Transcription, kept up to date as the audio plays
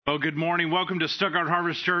Well, good morning. Welcome to Stuttgart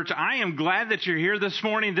Harvest Church. I am glad that you're here this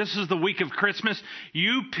morning. This is the week of Christmas.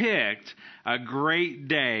 You picked a great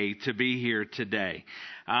day to be here today.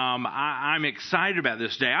 I'm excited about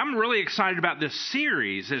this day. I'm really excited about this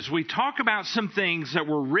series as we talk about some things that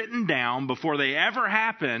were written down before they ever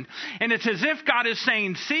happened. And it's as if God is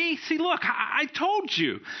saying, see, look, I told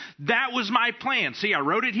you that was my plan. See, I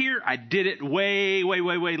wrote it here. I did it way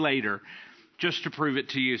later, just to prove it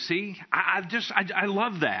to you. See, I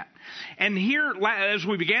love that. And here, as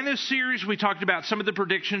we began this series, we talked about some of the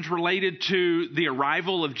predictions related to the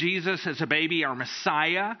arrival of Jesus as a baby, our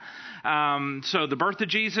Messiah. So the birth of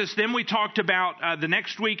Jesus. Then we talked about the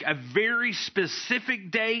next week, a very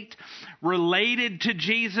specific date related to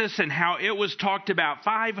Jesus and how it was talked about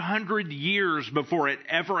 500 years before it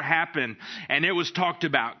ever happened. And it was talked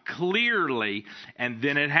about clearly, and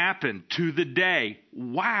then it happened to the day.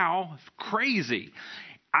 Wow, crazy.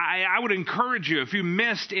 I would encourage you, if you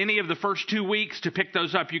missed any of the first 2 weeks, to pick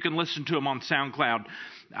those up. You can listen to them on SoundCloud.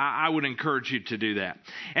 I would encourage you to do that.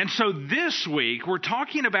 And so this week, we're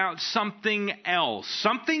talking about something else,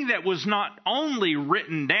 something that was not only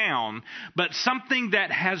written down, but something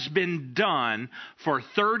that has been done for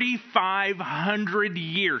 3,500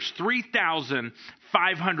 years,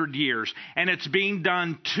 3,500 years, and it's being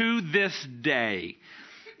done to this day.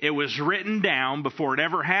 It was written down before it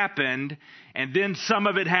ever happened, and then some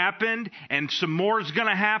of it happened, and some more is going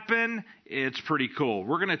to happen. It's pretty cool.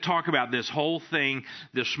 We're going to talk about this whole thing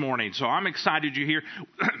this morning, so I'm excited you're here.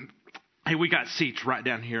 Hey, we got seats right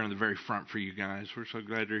down here in the very front for you guys. We're so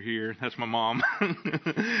glad you're here. That's my mom.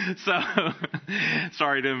 So,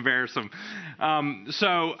 sorry to embarrass them.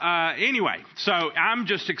 Anyway, I'm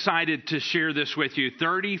just excited to share this with you.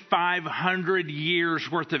 3,500 years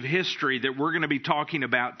worth of history that we're going to be talking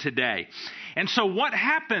about today. And so what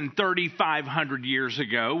happened 3,500 years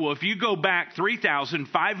ago? Well, if you go back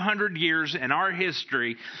 3,500 years in our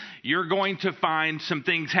history, you're going to find some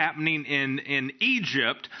things happening in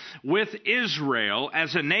Egypt with Israel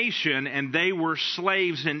as a nation, and they were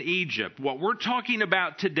slaves in Egypt. What we're talking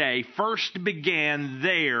about today first began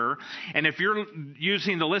there, and if you're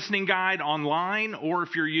using the listening guide online or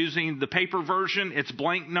if you're using the paper version, it's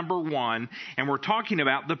blank number 1, and we're talking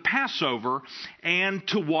about the Passover and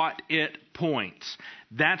to what it points.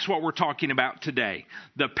 That's what we're talking about today,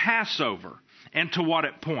 the Passover and to what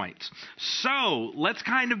it points. So let's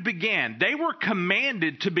kind of begin. They were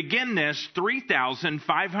commanded to begin this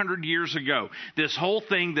 3,500 years ago, this whole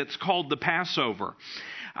thing that's called the Passover.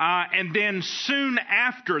 And then soon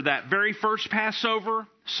after that very first Passover,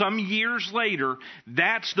 some years later,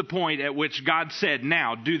 that's the point at which God said,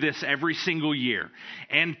 now do this every single year.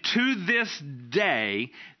 And to this day,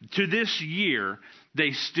 to this year,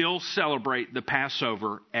 they still celebrate the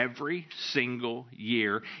Passover every single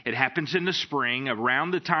year. It happens in the spring,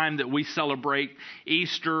 around the time that we celebrate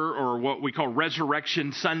Easter, or what we call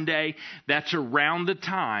Resurrection Sunday. That's around the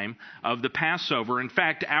time of the Passover. In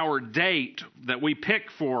fact, our date that we pick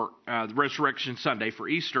for Resurrection Sunday, for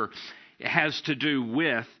Easter, has to do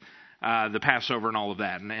with the Passover and all of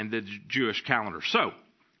that, and the Jewish calendar. So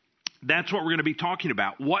that's what we're going to be talking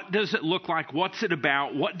about. What does it look like? What's it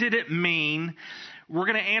about? What did it mean? We're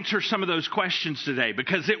going to answer some of those questions today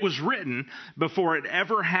because it was written before it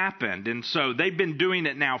ever happened. And so they've been doing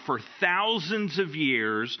it now for thousands of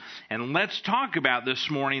years. And let's talk about this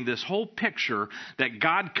morning this whole picture that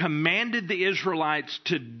God commanded the Israelites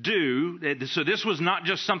to do. So this was not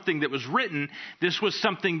just something that was written. This was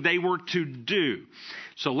something they were to do.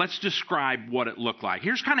 So let's describe what it looked like.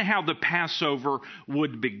 Here's kind of how the Passover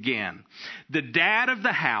would begin. The dad of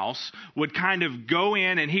the house would kind of go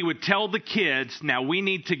in and he would tell the kids, now we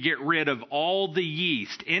need to get rid of all the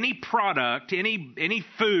yeast. Any product, any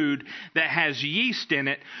food that has yeast in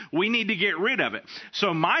it, we need to get rid of it.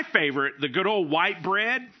 So my favorite, the good old white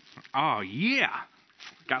bread. Oh yeah.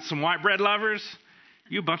 Got some white bread lovers?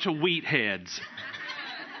 You a bunch of wheat heads.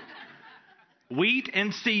 Wheat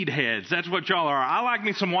and seed heads. That's what y'all are. I like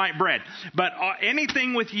me some white bread. But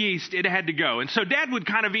anything with yeast, it had to go. And so Dad would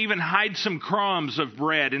kind of even hide some crumbs of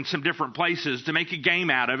bread in some different places to make a game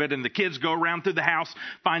out of it. And the kids go around through the house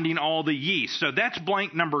finding all the yeast. So that's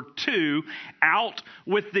blank number 2, out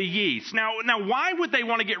with the yeast. Now, why would they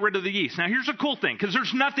want to get rid of the yeast? Now, here's a cool thing, because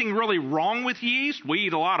there's nothing really wrong with yeast. We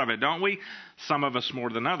eat a lot of it, don't we? Some of us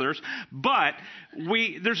more than others. But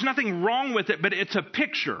there's nothing wrong with it, but it's a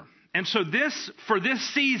picture. And so for this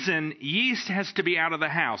season, yeast has to be out of the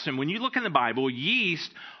house. And when you look in the Bible, yeast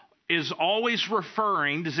is always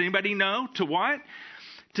referring, does anybody know, to what?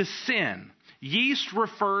 To sin. Yeast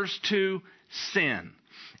refers to sin.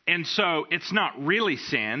 And so it's not really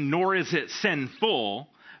sin, nor is it sinful,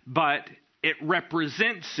 but it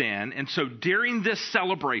represents sin. And so during this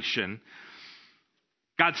celebration,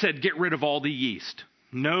 God said, get rid of all the yeast.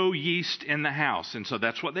 No yeast in the house. And so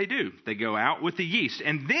that's what they do. They go out with the yeast.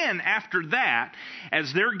 And then after that,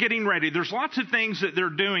 as they're getting ready, there's lots of things that they're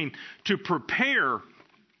doing to prepare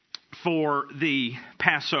for the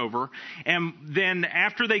Passover. And then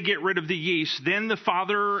after they get rid of the yeast, then the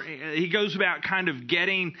father, he goes about kind of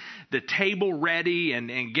getting the table ready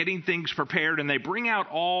and getting things prepared. And they bring out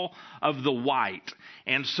all of the white.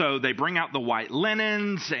 And so they bring out the white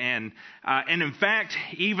linens. And in fact,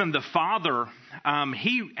 even the father,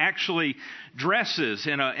 he actually dresses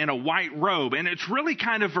in a white robe. And it's really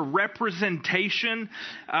kind of a representation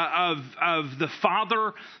of the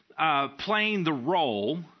father playing the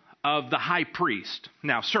role of the high priest.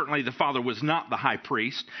 Now, certainly the father was not the high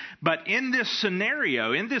priest, but in this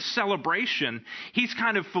scenario, in this celebration, he's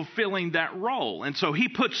kind of fulfilling that role. And so he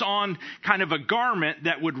puts on kind of a garment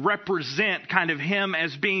that would represent kind of him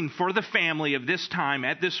as being for the family of this time,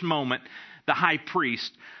 at this moment, the high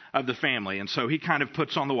priest of the family. And so he kind of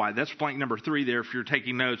puts on the white. That's blank number 3 there if you're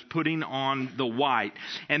taking notes, putting on the white.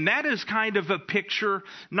 And that is kind of a picture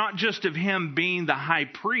not just of him being the high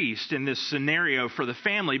priest in this scenario for the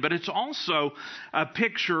family, but it's also a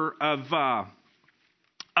picture of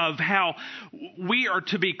how we are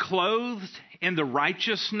to be clothed in the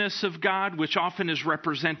righteousness of God, which often is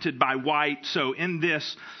represented by white. So in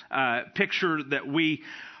this picture that we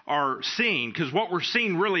are seeing, because what we're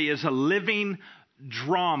seeing really is a living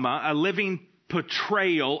drama, a living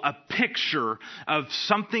portrayal, a picture of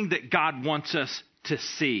something that God wants us to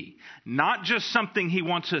see. Not just something he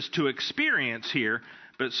wants us to experience here,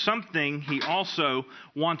 but something he also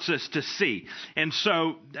wants us to see. And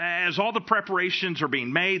so as all the preparations are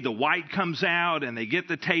being made, the white comes out and they get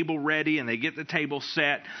the table ready and they get the table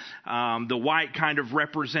set. The white kind of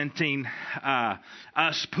representing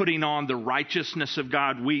us putting on the righteousness of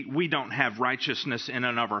God. We don't have righteousness in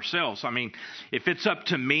and of ourselves. I mean, if it's up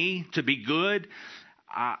to me to be good,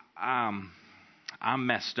 I'm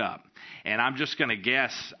messed up. And I'm just going to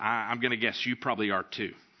guess, I'm going to guess you probably are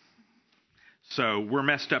too. So we're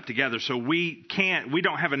messed up together. So we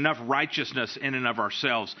don't have enough righteousness in and of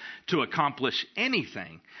ourselves to accomplish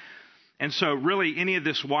anything. And so really any of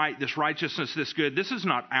this white, this righteousness, this good, this is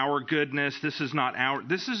not our goodness. This is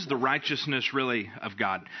the righteousness really of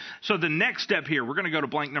God. So the next step here, we're going to go to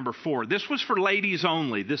blank number 4. This was for ladies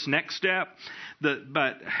only, this next step.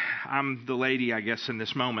 But I'm the lady, I guess, in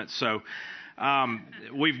this moment. So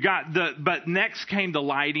but next came the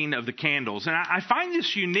lighting of the candles. And I find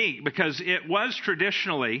this unique because it was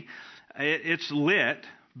traditionally, it's lit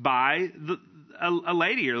by a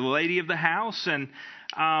lady or the lady of the house. And,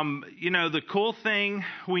 the cool thing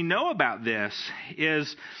we know about this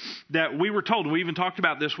is that we were told, we even talked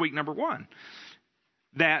about this week number 1,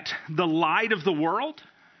 that the light of the world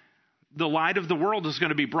is going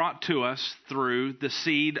to be brought to us through the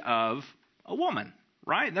seed of a woman.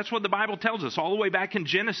 Right? That's what the Bible tells us all the way back in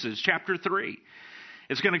Genesis chapter 3.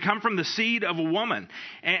 It's going to come from the seed of a woman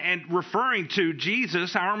and referring to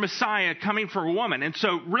Jesus, our Messiah, coming from a woman. And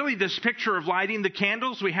so really this picture of lighting the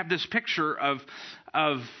candles, we have this picture of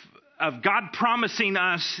God promising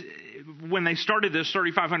us when they started this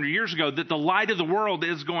 3,500 years ago that the light of the world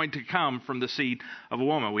is going to come from the seed of a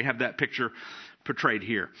woman. We have that picture portrayed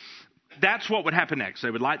here. That's what would happen next.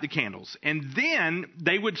 They would light the candles. And then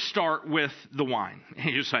they would start with the wine.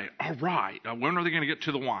 And you say, all right, when are they going to get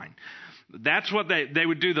to the wine? That's what they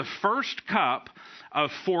would do the first cup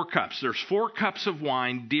of 4 cups. There's 4 cups of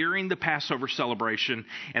wine during the Passover celebration.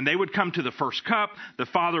 And they would come to the first cup. The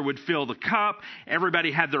father would fill the cup.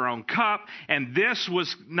 Everybody had their own cup. And this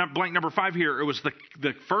was, blank number 5 here, it was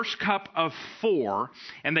the first cup of 4.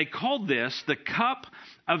 And they called this the cup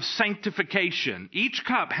of sanctification. Each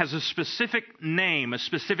cup has a specific name, a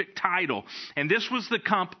specific title. And this was the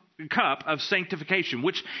cup of sanctification,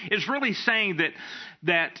 which is really saying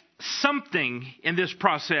that something in this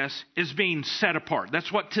process is being set apart.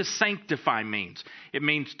 That's what to sanctify means. It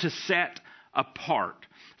means to set apart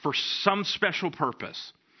for some special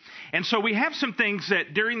purpose. And so we have some things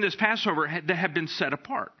that during this Passover that have been set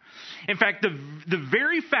apart. In fact, the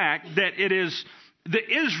very fact that it is the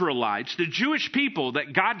Israelites, the Jewish people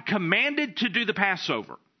that God commanded to do the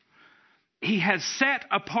Passover, he has set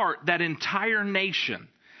apart that entire nation.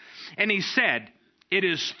 And he said, it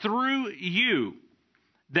is through you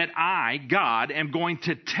that I, God, am going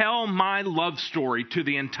to tell my love story to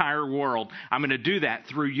the entire world. I'm going to do that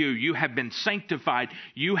through you. You have been sanctified.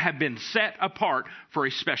 You have been set apart for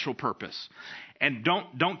a special purpose. And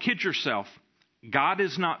don't kid yourself. God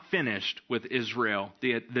is not finished with Israel,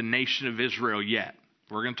 the nation of Israel yet.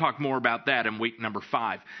 We're going to talk more about that in week number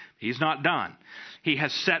 5. He's not done. He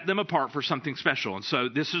has set them apart for something special. And so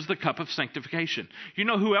this is the cup of sanctification. You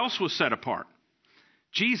know who else was set apart?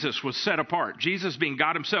 Jesus was set apart. Jesus being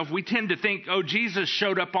God himself. We tend to think, oh, Jesus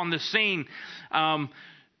showed up on the scene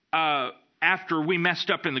after we messed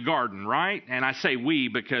up in the garden, right? And I say we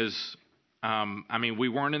because, we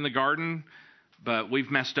weren't in the garden, but we've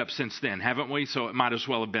messed up since then, haven't we? So it might as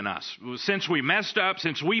well have been us. Since we messed up,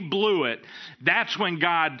 since we blew it, that's when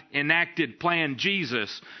God planned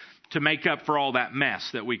Jesus to make up for all that mess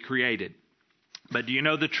that we created. But do you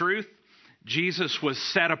know the truth? Jesus was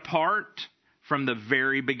set apart from the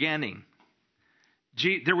very beginning.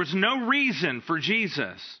 There was no reason for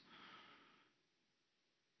Jesus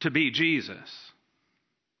to be Jesus.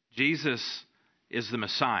 Jesus is the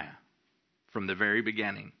Messiah from the very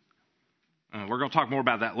beginning. We're going to talk more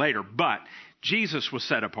about that later, but Jesus was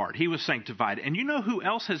set apart. He was sanctified. And you know who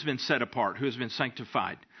else has been set apart, who has been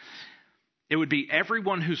sanctified? It would be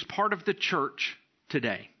everyone who's part of the church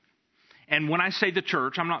today. And when I say the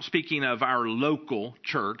church, I'm not speaking of our local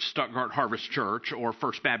church, Stuttgart Harvest Church or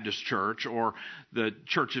First Baptist Church or the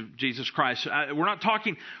Church of Jesus Christ. We're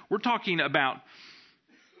talking about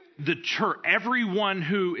the church, everyone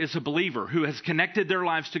who is a believer, who has connected their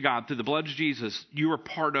lives to God through the blood of Jesus. You are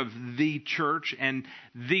part of the church, and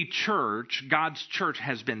the church, God's church,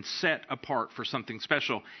 has been set apart for something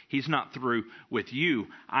special. He's not through with you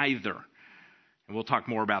either. And we'll talk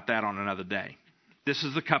more about that on another day. This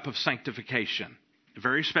is the cup of sanctification, a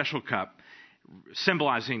very special cup,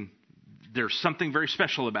 symbolizing there's something very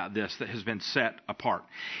special about this that has been set apart.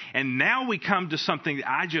 And now we come to something that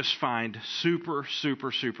I just find super,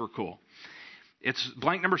 super, super cool. It's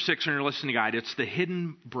blank number 6 on your listening guide. It's the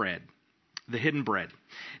hidden bread. The hidden bread.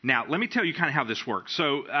 Now, let me tell you kind of how this works.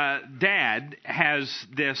 So, Dad has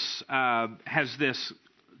this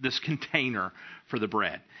container for the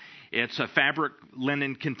bread. It's a fabric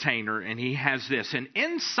linen container, and he has this. And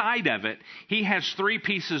inside of it, he has 3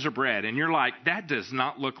 pieces of bread. And you're like, that does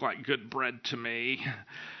not look like good bread to me.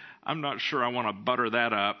 I'm not sure I want to butter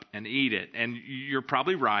that up and eat it. And you're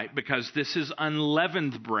probably right, because this is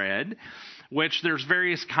unleavened bread, which there's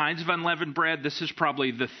various kinds of unleavened bread. This is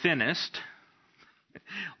probably the thinnest.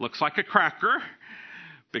 Looks like a cracker,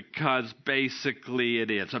 because basically it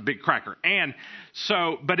is a big cracker. And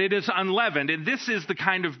so, but it is unleavened. And this is the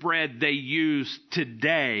kind of bread they use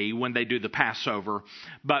today when they do the Passover.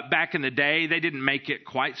 But back in the day, they didn't make it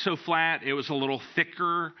quite so flat. It was a little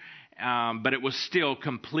thicker, but it was still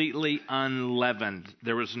completely unleavened.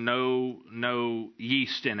 There was no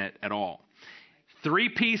yeast in it at all. 3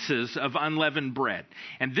 pieces of unleavened bread.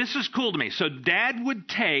 And this is cool to me. So Dad would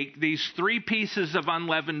take these 3 pieces of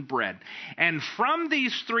unleavened bread. And from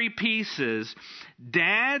these 3 pieces,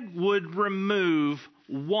 Dad would remove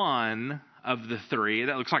one of the 3.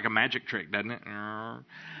 That looks like a magic trick, doesn't it?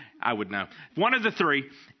 I would know. One of the 3.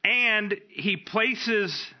 And he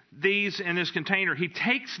places these in this container. He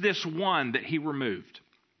takes this one that he removed,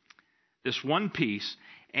 this one piece,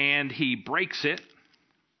 and he breaks it.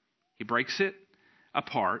 He breaks it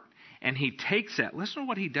apart, and he takes it. Listen to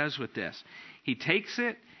what he does with this. He takes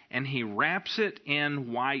it and he wraps it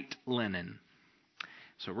in white linen.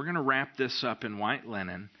 So we're going to wrap this up in white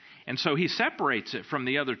linen. And so he separates it from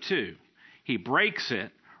the other 2. He breaks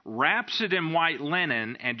it, wraps it in white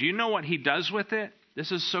linen, and do you know what he does with it?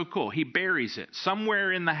 This is so cool. He buries it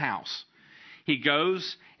somewhere in the house. He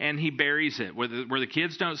goes and he buries it where the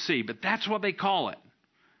kids don't see, but that's what they call it.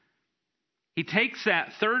 He takes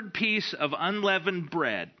that 3rd piece of unleavened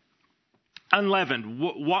bread. Unleavened,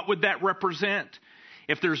 what would that represent?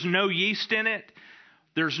 If there's no yeast in it,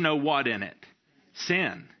 there's no what in it?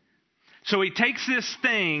 Sin. So he takes this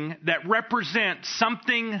thing that represents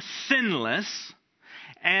something sinless,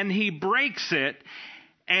 and he breaks it,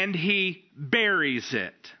 and he buries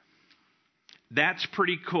it. That's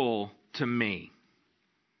pretty cool to me.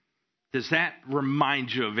 Does that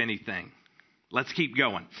remind you of anything? Let's keep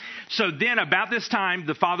going. So then about this time,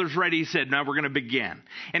 the father's ready. He said, now we're going to begin.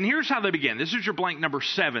 And here's how they begin. This is your blank number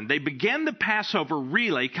 7. They begin the Passover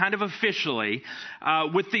really, kind of officially,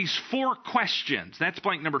 with these 4 questions. That's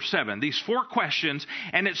blank number 7. These 4 questions,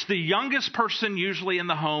 and it's the youngest person usually in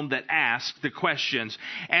the home that asks the questions.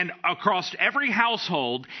 And across every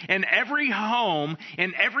household, in every home,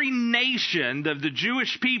 in every nation of the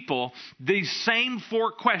Jewish people, these same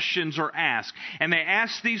 4 questions are asked. And they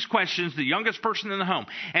ask these questions, the youngest person in the home.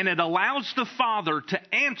 And it allows the father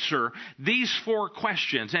to answer these 4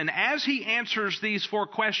 questions. And as he answers these 4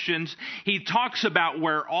 questions, he talks about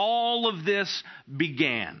where all of this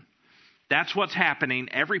began. That's what's happening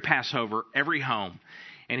every Passover, every home.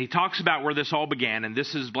 And he talks about where this all began, and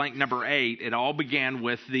this is blank number 8. It all began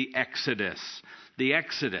with the Exodus. The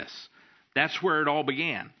Exodus. That's where it all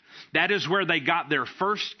began. That is where they got their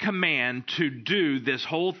first command to do this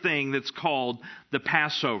whole thing that's called the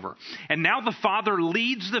Passover. And now the Father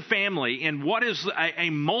leads the family in what is a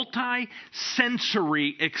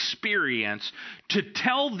multi-sensory experience to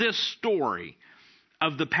tell this story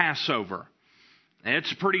of the Passover. And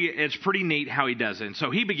it's pretty neat how he does it. And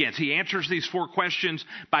so he begins. He answers these 4 questions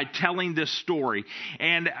by telling this story.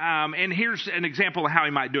 And here's an example of how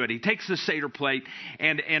he might do it. He takes the Seder plate,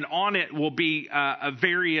 and on it will be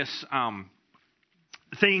various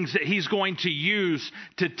things that he's going to use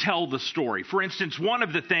to tell the story. For instance, one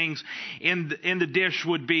of the things in the dish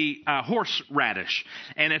would be horseradish.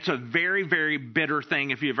 And it's a very, very bitter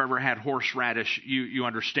thing. If you've ever had horseradish, you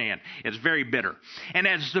understand. It's very bitter. And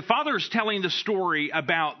as the Father is telling the story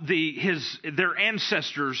about their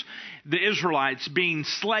ancestors, the Israelites, being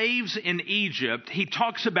slaves in Egypt, he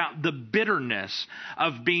talks about the bitterness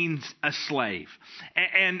of being a slave.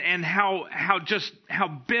 And how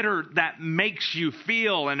bitter that makes you feel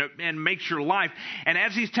and makes your life. And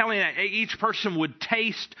as he's telling that, each person would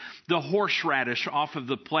taste the horseradish off of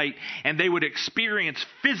the plate, and they would experience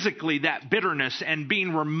physically that bitterness and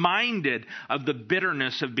being reminded of the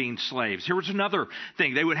bitterness of being slaves. Here was another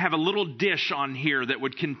thing. They would have a little dish on here that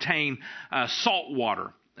would contain salt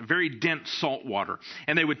water. Very dense salt water.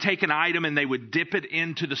 And they would take an item and they would dip it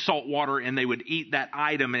into the salt water, and they would eat that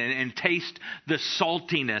item and taste the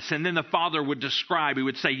saltiness. And then the Father would describe, he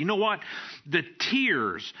would say, you know what? The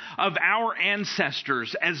tears of our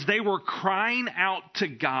ancestors as they were crying out to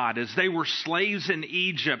God, as they were slaves in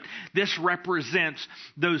Egypt, this represents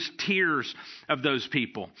those tears of those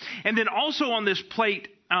people. And then also on this plate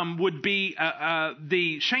would be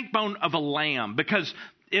the shank bone of a lamb, because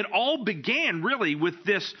it all began really with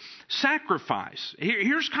this sacrifice.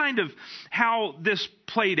 Here's kind of how this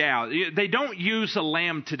played out. They don't use a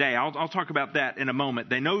lamb today. I'll talk about that in a moment.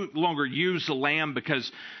 They no longer use a lamb because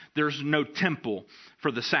there's no temple for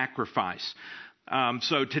the sacrifice.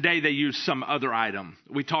 So today they use some other item.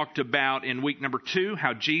 We talked about in week number 2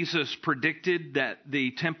 how Jesus predicted that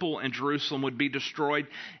the temple in Jerusalem would be destroyed.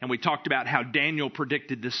 And we talked about how Daniel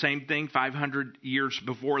predicted the same thing 500 years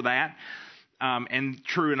before that. And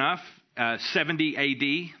true enough, 70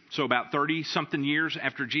 A.D., so about 30-something years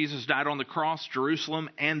after Jesus died on the cross,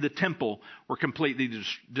 Jerusalem and the temple were completely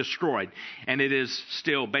destroyed. And it is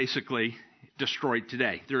still basically destroyed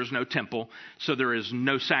today. There is no temple, so there is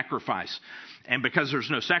no sacrifice. And because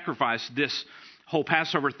there's no sacrifice, this whole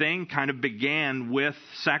Passover thing kind of began with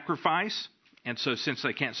sacrifice. And so since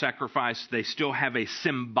they can't sacrifice, they still have a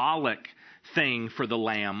symbolic thing for the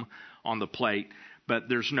lamb on the plate, but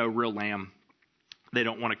there's no real lamb. They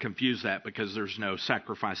don't want to confuse that because there's no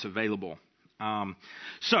sacrifice available.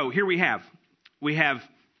 So here we have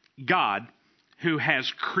God who has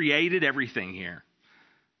created everything here.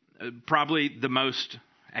 Probably the most,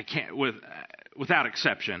 without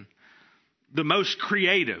exception, the most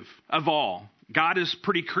creative of all. God is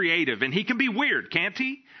pretty creative, and he can be weird, can't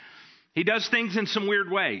he? He does things in some weird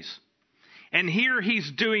ways. And here he's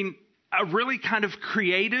doing a really kind of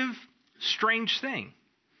creative, strange thing.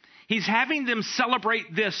 He's having them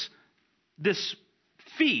celebrate this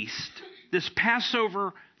feast, this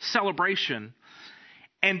Passover celebration,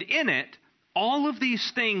 and in it, all of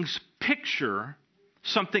these things picture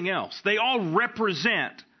something else. They all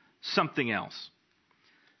represent something else.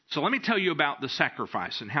 So let me tell you about the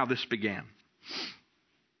sacrifice and how this began.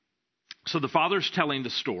 So the Father's telling the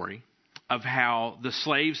story of how the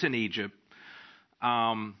slaves in Egypt,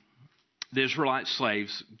 the Israelite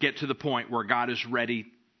slaves, get to the point where God is ready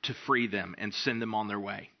to free them and send them on their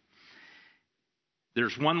way.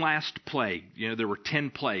 There's one last plague. There were 10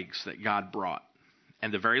 plagues that God brought.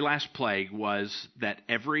 And the very last plague was that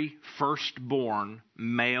every firstborn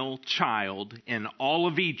male child in all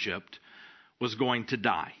of Egypt was going to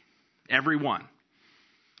die. Every one.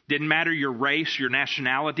 Didn't matter your race, your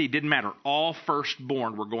nationality, didn't matter. All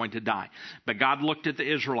firstborn were going to die. But God looked at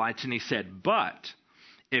the Israelites and he said, but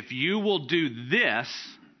if you will do this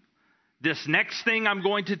next thing I'm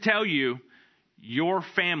going to tell you, your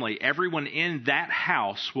family, everyone in that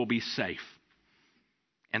house will be safe.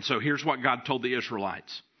 And so here's what God told the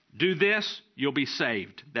Israelites. Do this, you'll be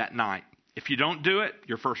saved that night. If you don't do it,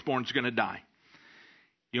 your firstborn's going to die.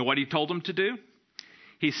 You know what he told them to do?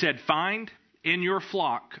 He said, find in your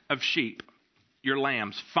flock of sheep, your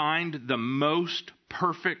lambs, find the most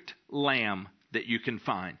perfect lamb that you can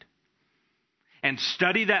find. And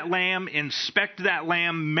study that lamb, inspect that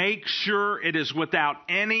lamb, make sure it is without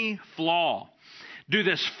any flaw. Do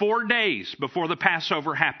this 4 days before the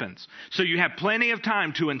Passover happens. So you have plenty of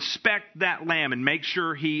time to inspect that lamb and make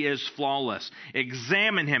sure he is flawless.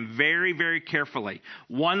 Examine him very, very carefully.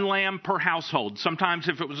 1 lamb per household. Sometimes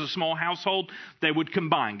if it was a small household, they would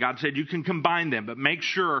combine. God said you can combine them, but make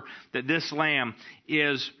sure that this lamb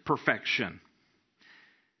is perfection.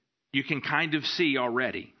 You can kind of see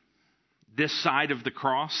already this side of the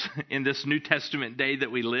cross in this New Testament day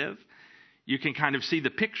that we live. You can kind of see the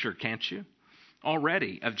picture, can't you?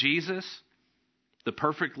 Already of Jesus, the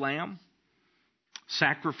perfect lamb,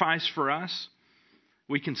 sacrifice for us.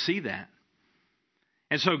 We can see that.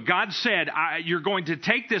 And so God said, you're going to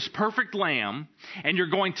take this perfect lamb and you're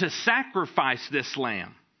going to sacrifice this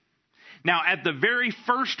lamb. Now, at the very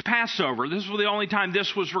first Passover, this was the only time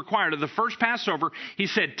this was required. At the first Passover, he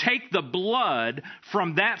said, take the blood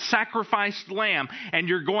from that sacrificed lamb and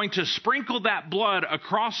you're going to sprinkle that blood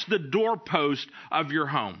across the doorpost of your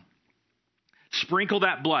home. Sprinkle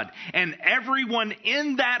that blood. And everyone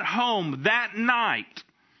in that home that night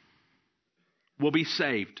will be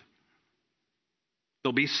saved.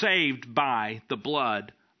 They'll be saved by the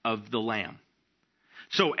blood of the lamb.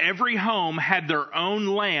 So every home had their own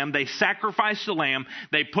lamb. They sacrificed the lamb.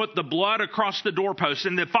 They put the blood across the doorpost.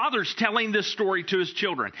 And the father's telling this story to his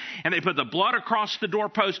children. And they put the blood across the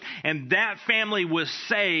doorpost. And that family was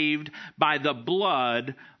saved by the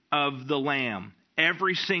blood of the lamb.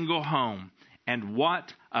 Every single home. And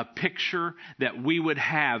what a picture that we would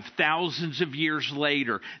have thousands of years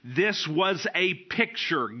later. This was a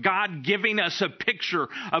picture, God giving us a picture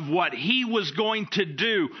of what he was going to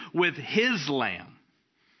do with his lamb,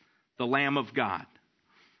 the Lamb of God.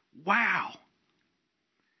 Wow.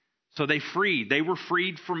 So they were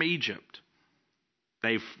freed from Egypt.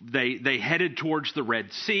 They headed towards the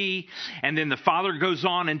Red Sea, and then the father goes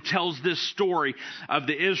on and tells this story of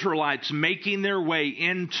the Israelites making their way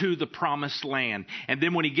into the promised land. And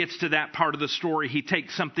then when he gets to that part of the story, he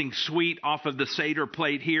takes something sweet off of the Seder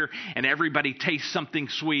plate here, and everybody tastes something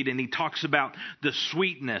sweet, and he talks about the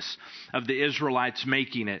sweetness of the Israelites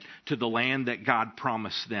making it to the land that God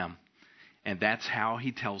promised them. And that's how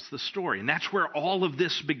he tells the story. And that's where all of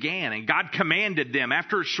this began. And God commanded them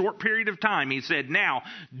after a short period of time. He said, now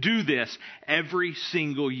do this every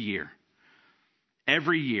single year.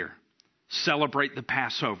 Every year. Celebrate the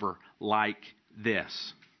Passover like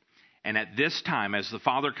this. And at this time, as the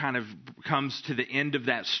father kind of comes to the end of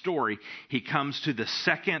that story, he comes to the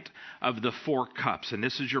second of the 4 cups. And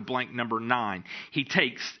this is your blank number 9. He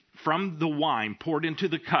takes from the wine poured into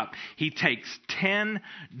the cup, he takes 10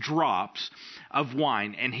 drops of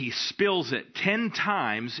wine and he spills it 10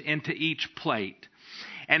 times into each plate.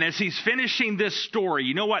 And as he's finishing this story,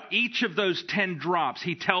 you know what? Each of those 10 drops,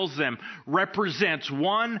 he tells them, represents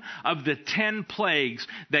one of the 10 plagues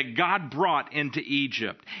that God brought into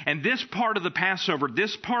Egypt. And this part of the Passover,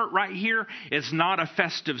 this part right here, is not a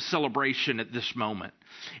festive celebration at this moment.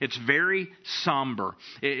 It's very somber.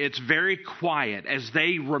 It's very quiet as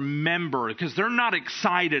they remember, because they're not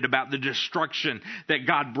excited about the destruction that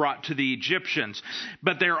God brought to the Egyptians.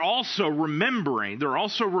 But they're also remembering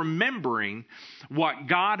what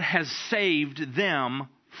God has saved them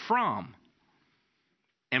from.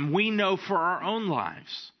 And we know for our own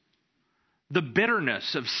lives the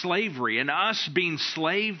bitterness of slavery and us being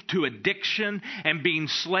slave to addiction and being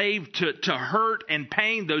slave to hurt and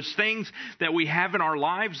pain, those things that we have in our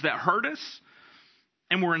lives that hurt us.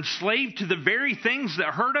 And we're enslaved to the very things that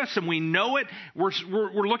hurt us, and we know it.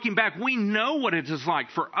 We're looking back. We know what it is like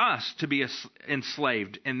for us to be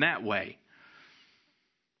enslaved in that way.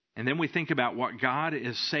 And then we think about what God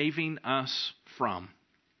is saving us from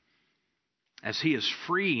as he is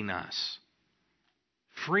freeing us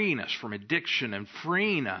from addiction and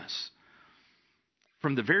freeing us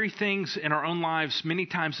from the very things in our own lives many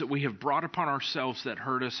times that we have brought upon ourselves that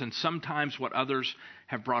hurt us, and sometimes what others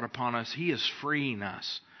have brought upon us. He is freeing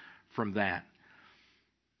us from that.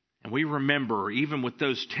 And we remember, even with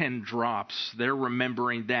those 10 drops, they're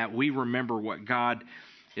remembering that. We remember what God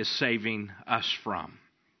is saving us from.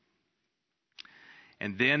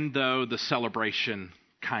 And then, though, the celebration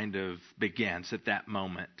kind of begins at that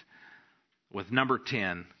moment. With number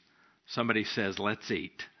 10, somebody says, let's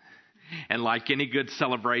eat. And like any good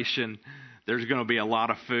celebration, there's going to be a lot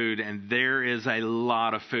of food, and there is a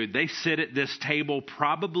lot of food. They sit at this table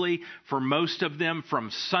probably, for most of them,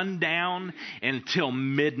 from sundown until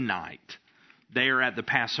midnight. They are at the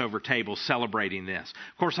Passover table celebrating this.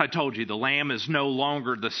 Of course, I told you the lamb is no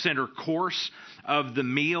longer the center course of the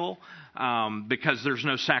meal because there's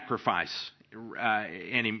no sacrifice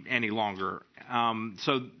any longer.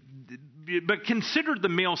 But consider the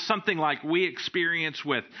meal something like we experience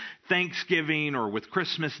with Thanksgiving or with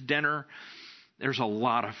Christmas dinner. there's a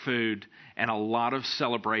lot of food and a lot of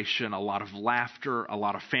celebration, a lot of laughter, a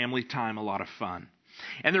lot of family time, a lot of fun.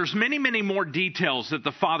 And there's many, many more details that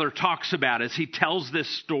the Father talks about as he tells this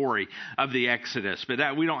story of the Exodus.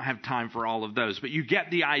 But we don't have time for all of those. But you get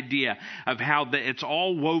the idea of how it's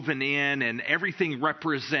all woven in and everything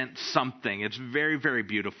represents something. It's very, very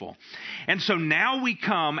beautiful. And so now we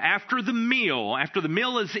come, after the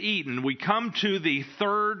meal is eaten, we come to the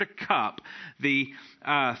third cup, the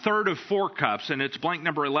third of 4 cups, and it's blank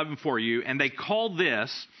number 11 for you. And they call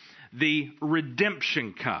this the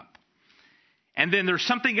redemption cup. And then there's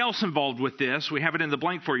something else involved with this. We have it in the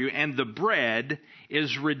blank for you. And the bread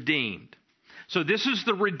is redeemed. So this is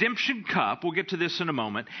the redemption cup. We'll get to this in a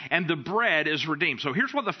moment. And the bread is redeemed. So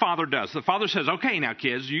here's what the Father does. The Father says, okay, now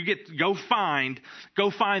kids, go find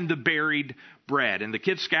the buried bread. And the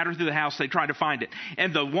kids scatter through the house. They try to find it.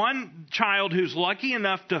 And the one child who's lucky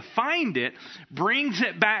enough to find it brings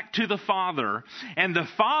it back to the Father. And the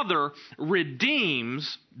Father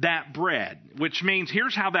redeems that bread, which means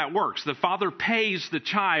here's how that works. The Father pays the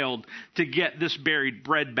child to get this buried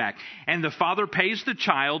bread back. And the Father pays the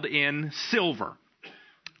child in silver.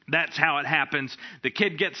 That's how it happens. The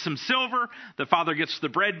kid gets some silver, the Father gets the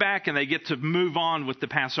bread back, and they get to move on with the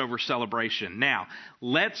Passover celebration. Now,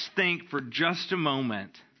 let's think for just a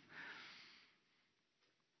moment.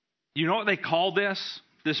 You know what they call this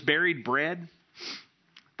buried bread?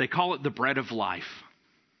 They call it the bread of life.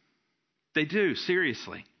 They do,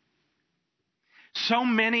 seriously. So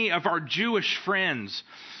many of our Jewish friends,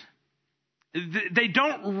 they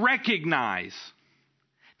don't recognize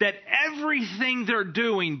that everything they're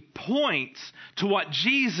doing points to what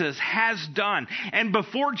Jesus has done. And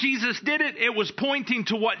before Jesus did it, it was pointing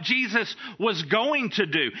to what Jesus was going to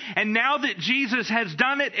do. And now that Jesus has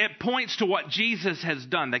done it, it points to what Jesus has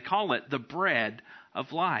done. They call it the bread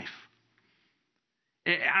of life.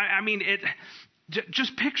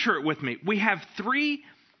 Just picture it with me. We have three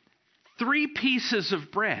pieces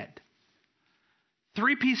of bread.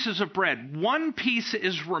 3 pieces of bread. One piece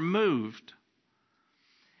is removed.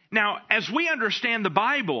 Now, as we understand the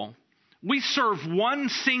Bible, we serve one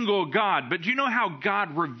single God. But do you know how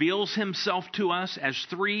God reveals himself to us as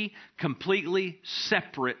 3 completely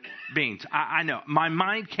separate beings? I know. My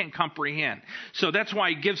mind can't comprehend. So that's why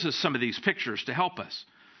he gives us some of these pictures to help us.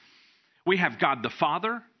 We have God the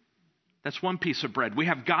Father. That's one piece of bread. We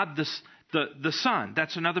have God the Son.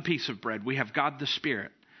 That's another piece of bread. We have God the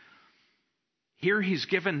Spirit. Here he's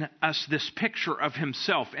given us this picture of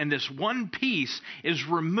himself, and this one piece is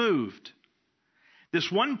removed.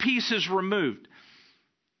 This one piece is removed.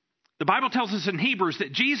 The Bible tells us in Hebrews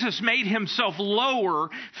that Jesus made himself lower,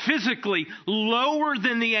 physically lower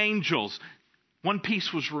than the angels. One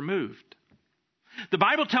piece was removed. The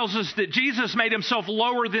Bible tells us that Jesus made himself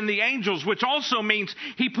lower than the angels, which also means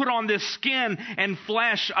he put on this skin and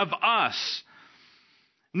flesh of us.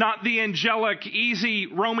 Not the angelic, easy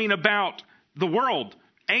roaming about the world,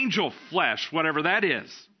 angel flesh, whatever that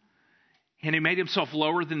is. And he made himself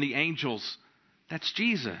lower than the angels. That's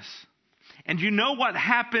Jesus. And you know what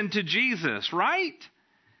happened to Jesus, right?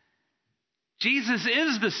 Jesus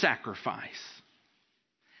is the sacrifice.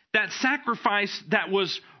 That sacrifice that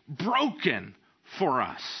was broken for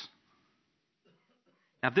us.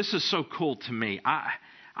 Now, this is so cool to me.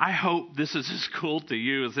 I hope this is as cool to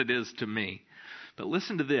you as it is to me. But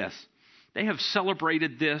listen to this. They have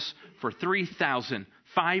celebrated this for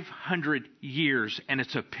 3,500 years, and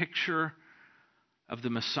it's a picture of the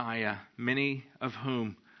Messiah, many of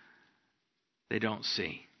whom they don't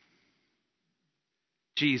see.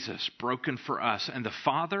 Jesus, broken for us, and the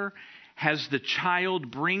Father has the child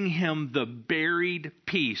bring him the buried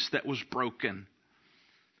piece that was broken.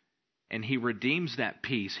 And he redeems that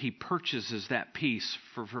piece. He purchases that piece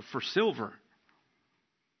for silver.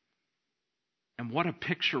 And what a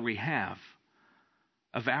picture we have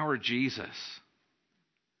of our Jesus.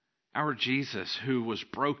 Our Jesus who was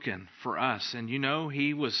broken for us. And you know,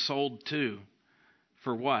 he was sold too.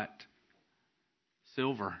 For what?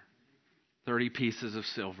 Silver. 30 pieces of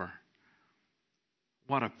silver.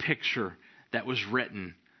 What a picture that was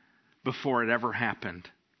written before it ever happened.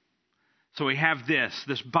 So we have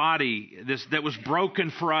this body that was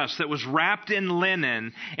broken for us, that was wrapped in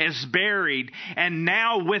linen, is buried, and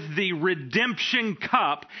now with the redemption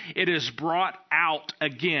cup, it is brought out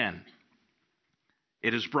again.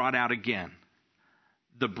 It is brought out again.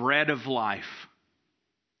 The bread of life.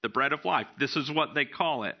 The bread of life. This is what they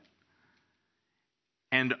call it.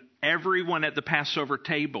 And everyone at the Passover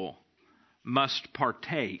table must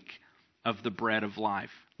partake of the bread of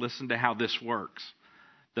life. Listen to how this works.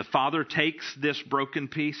 The Father takes this broken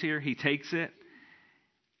piece here, he takes it,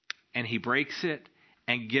 and he breaks it,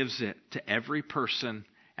 and gives it to every person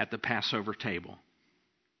at the Passover table.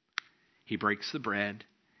 He breaks the bread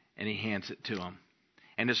and he hands it to them.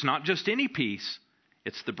 And it's not just any piece,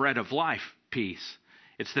 it's the bread of life piece.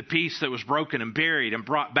 It's the piece that was broken and buried and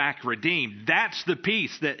brought back redeemed. That's the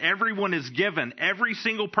piece that everyone is given, every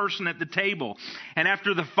single person at the table. And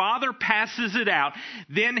after the Father passes it out,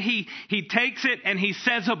 then he takes it and he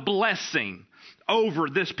says a blessing over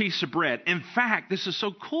this piece of bread. In fact, this is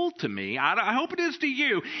so cool to me. I hope it is to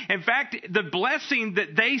you. In fact, the blessing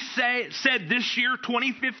that they said this year,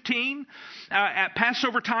 2015, at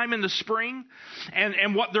Passover time in the spring,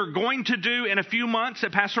 and what they're going to do in a few months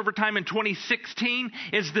at Passover time in 2016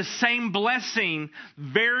 is the same blessing,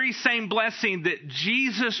 very same blessing that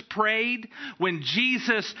Jesus prayed when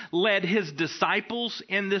Jesus led his disciples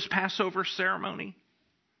in this Passover ceremony.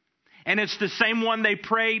 And it's the same one they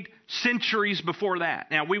prayed centuries before that.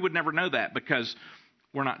 Now, we would never know that because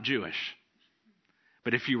we're not Jewish.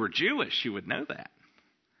 But if you were Jewish, you would know that.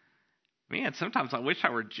 Man, sometimes I wish I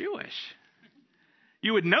were Jewish.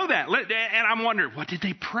 You would know that. And I'm wondering, what did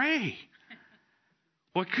they pray?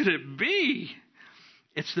 What could it be?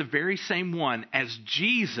 It's the very same one as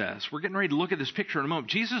Jesus. We're getting ready to look at this picture in a moment.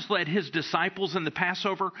 Jesus led his disciples in the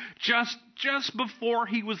Passover just before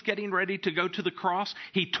he was getting ready to go to the cross.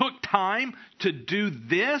 He took time to do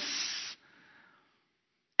this.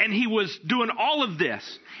 And he was doing all of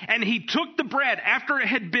this. And he took the bread after it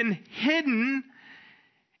had been hidden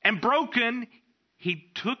and broken. He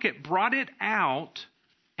took it, brought it out,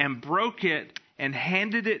 and broke it and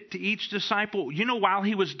handed it to each disciple. You know, while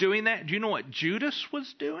he was doing that, do you know what Judas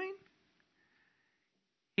was doing?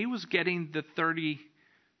 He was getting the 30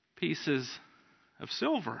 pieces of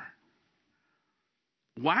silver.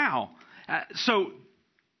 Wow. So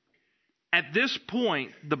at this point,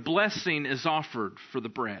 the blessing is offered for the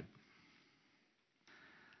bread.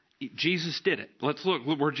 Jesus did it. Let's look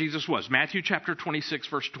where Jesus was. Matthew chapter 26,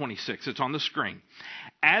 verse 26. It's on the screen.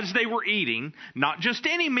 As they were eating, not just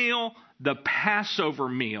any meal, the Passover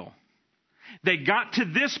meal. They got to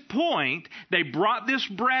this point, they brought this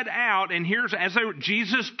bread out, and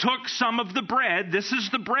Jesus took some of the bread. This is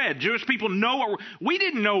the bread. Jewish people know we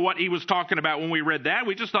didn't know what he was talking about when we read that.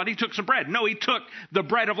 We just thought he took some bread. No, he took the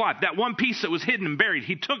bread of life, that one piece that was hidden and buried.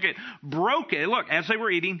 He took it, broke it. Look, as they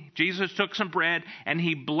were eating, Jesus took some bread and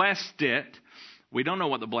he blessed it. We don't know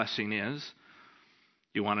what the blessing is.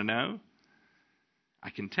 You want to know? I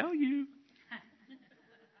can tell you.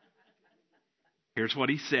 Here's what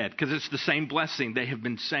he said, because it's the same blessing they have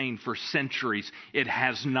been saying for centuries. It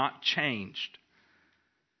has not changed.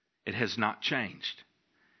 It has not changed.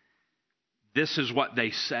 This is what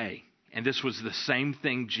they say, and this was the same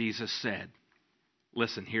thing Jesus said.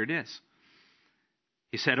 Listen, here it is.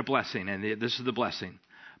 He said a blessing, and this is the blessing.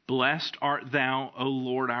 Blessed art thou, O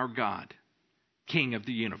Lord our God, King of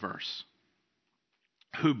the universe,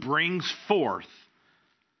 who brings forth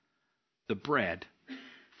the bread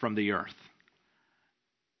from the earth.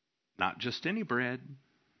 Not just any bread,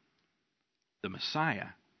 the Messiah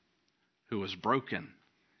who was broken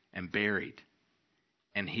and buried,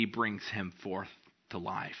 and he brings him forth to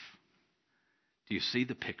life. Do you see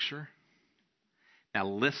the picture? Now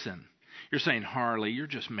listen, you're saying, Harley, you're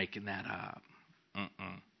just making that up.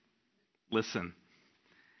 Listen,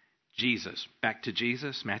 Jesus, back to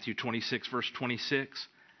Jesus, Matthew 26, verse 26.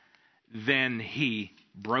 Then he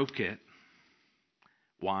broke it.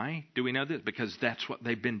 Why do we know this? Because that's what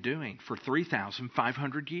they've been doing for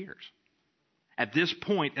 3,500 years. At this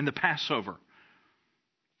point in the Passover,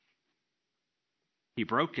 he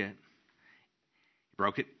broke it. He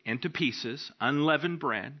broke it into pieces, unleavened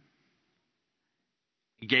bread.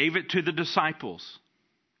 He gave it to the disciples.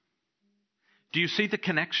 Do you see the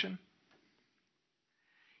connection?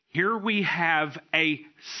 Here we have a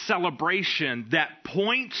celebration that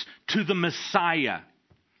points to the Messiah.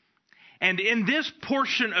 And in this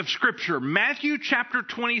portion of Scripture, Matthew chapter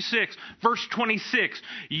 26, verse 26,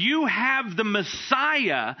 you have the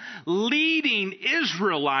Messiah leading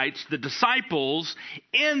Israelites, the disciples,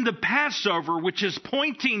 in the Passover, which is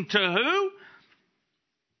pointing to who?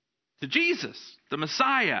 To Jesus, the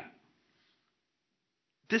Messiah.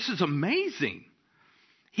 This is amazing.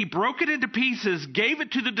 He broke it into pieces, gave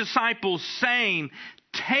it to the disciples, saying,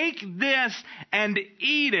 take this and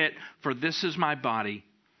eat it, for this is my body.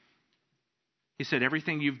 He said,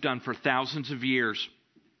 everything you've done for thousands of years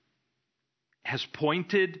has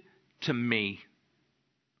pointed to me.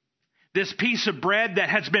 This piece of bread that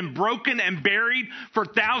has been broken and buried for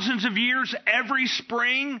thousands of years, every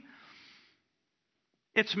spring,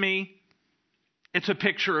 it's me. It's a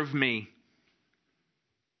picture of me.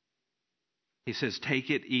 He says, take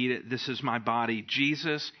it, eat it. This is my body.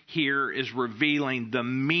 Jesus here is revealing the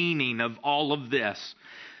meaning of all of this.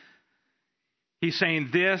 He's saying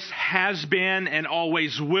this has been and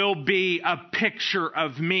always will be a picture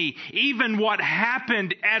of me. Even what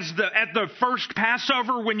happened at the first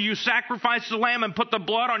Passover when you sacrificed the lamb and put the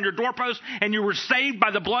blood on your doorpost and you were saved by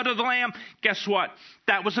the blood of the lamb, guess what?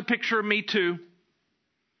 That was a picture of me too.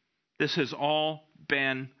 This has all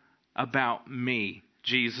been about me,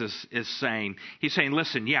 Jesus is saying. He's saying,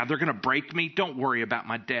 listen, yeah, they're going to break me. Don't worry about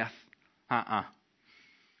my death.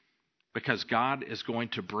 Because God is going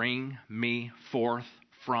to bring me forth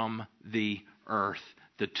from the earth,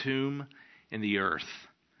 the tomb in the earth.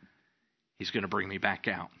 He's going to bring me back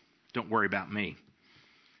out. Don't worry about me.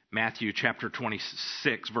 Matthew chapter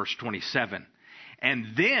 26, verse 27. And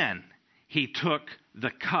then he took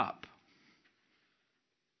the cup.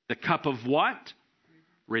 The cup of what?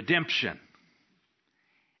 Redemption.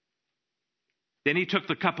 Then he took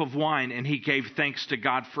the cup of wine and he gave thanks to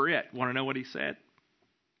God for it. Want to know what he said?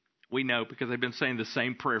 We know because they've been saying the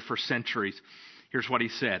same prayer for centuries. Here's what he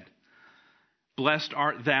said. Blessed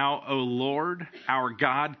art thou, O Lord, our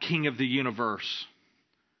God, King of the universe,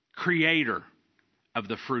 creator of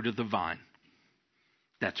the fruit of the vine.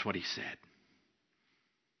 That's what he said.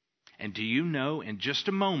 And do you know, in just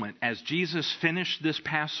a moment, as Jesus finished this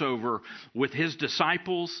Passover with his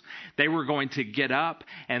disciples, they were going to get up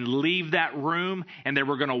and leave that room, and they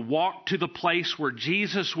were going to walk to the place where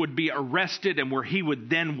Jesus would be arrested and where he would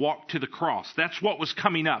then walk to the cross. That's what was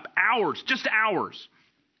coming up. Hours, just hours.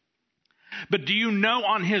 But do you know,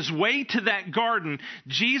 on his way to that garden,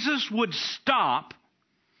 Jesus would stop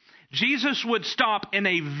in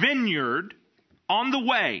a vineyard on the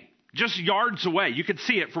way. Just yards away. You could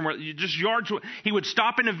see it from where, just yards away. He would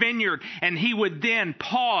stop in a vineyard and he would then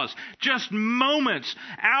pause just moments,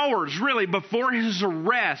 hours really before his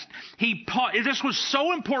arrest. This was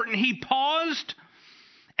so important. He paused,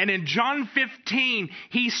 and in John 15,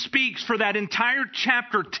 he speaks for that entire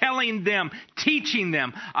chapter, telling them, teaching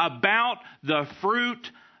them about the fruit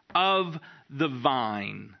of the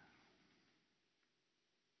vine.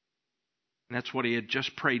 And that's what he had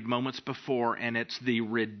just prayed moments before, and it's the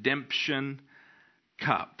redemption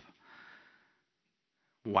cup.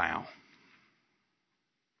 Wow.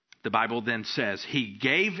 The Bible then says, he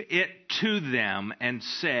gave it to them and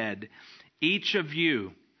said, each of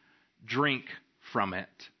you drink from it.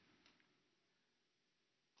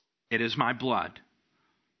 It is my blood,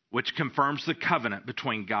 which confirms the covenant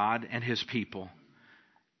between God and his people.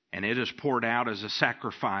 And it is poured out as a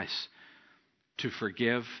sacrifice to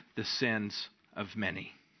forgive the sins of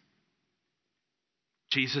many.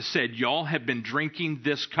 Jesus said, y'all have been drinking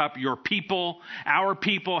this cup. Your people, our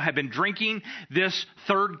people have been drinking this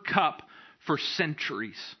third cup for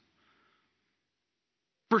centuries.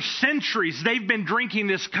 For centuries, they've been drinking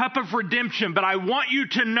this cup of redemption. But I want you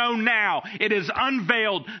to know now, it is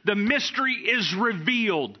unveiled. The mystery is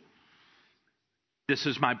revealed. This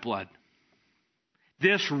is my blood.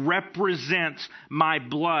 This represents my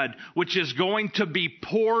blood, which is going to be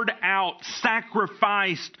poured out,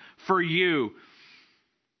 sacrificed for you.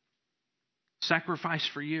 Sacrificed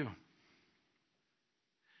for you.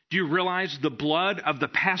 Do you realize the blood of the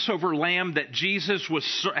Passover lamb that Jesus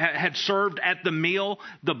had served at the meal?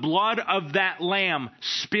 The blood of that lamb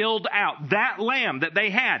spilled out. That lamb that they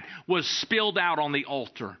had was spilled out on the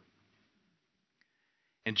altar.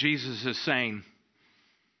 And Jesus is saying,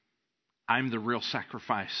 I'm the real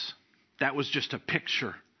sacrifice. That was just a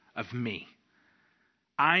picture of me.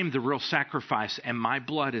 I'm the real sacrifice, and my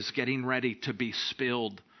blood is getting ready to be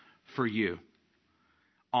spilled for you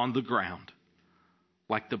on the ground,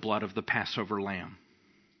 like the blood of the Passover lamb.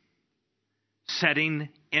 Setting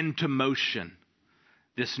into motion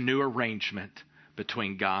this new arrangement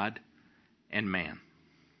between God and man.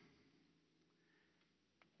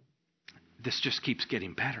 This just keeps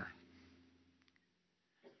getting better.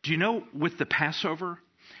 Do you know, with the Passover,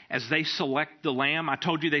 as they select the lamb, I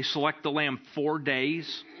told you they select the lamb 4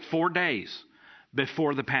 days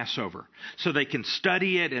before the Passover. So they can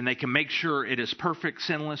study it and they can make sure it is perfect,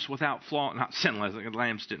 sinless, without flaw. Not sinless, the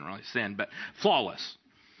lambs didn't really sin, but flawless.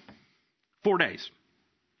 4 days.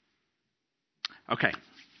 Okay.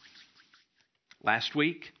 Last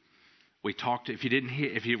week, we talked, if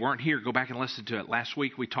you weren't here, go back and listen to it. Last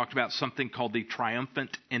week, we talked about something called the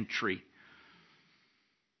triumphant entry.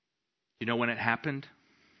 You know when it happened?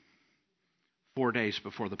 4 days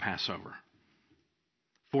before the Passover.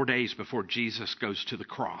 4 days before Jesus goes to the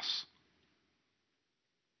cross.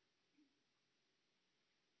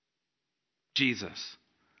 Jesus,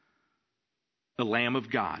 the Lamb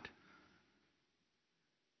of God,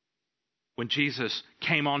 when Jesus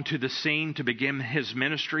came onto the scene to begin his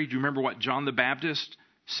ministry, do you remember what John the Baptist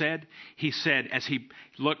said? He said, as he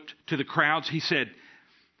looked to the crowds, he said,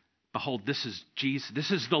 "Behold, this is Jesus. This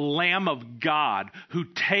is the Lamb of God who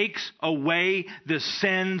takes away the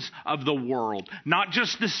sins of the world." Not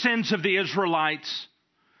just the sins of the Israelites,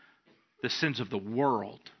 the sins of the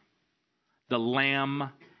world. The Lamb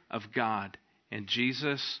of God. And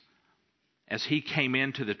Jesus, as he came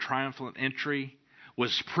into the triumphant entry,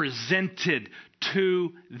 was presented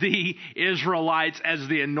to the Israelites as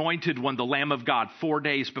the anointed one, the Lamb of God, 4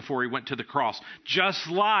 days before he went to the cross. Just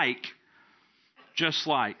like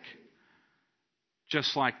the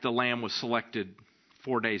lamb was selected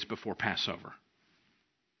 4 days before Passover.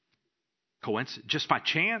 Coincidence? Just by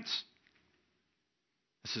chance?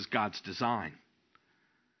 This is God's design.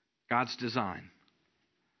 God's design.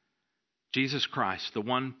 Jesus Christ, the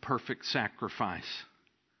one perfect sacrifice,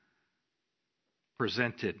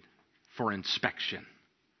 presented for inspection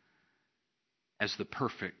as the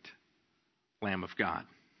perfect Lamb of God.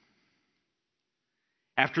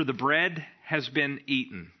 After the bread has been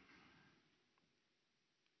eaten,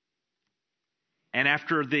 and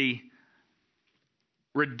after the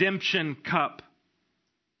redemption cup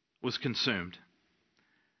was consumed,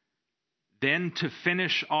 then to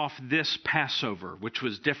finish off this Passover, which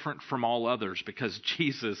was different from all others because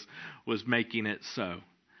Jesus was making it so.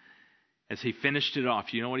 As he finished it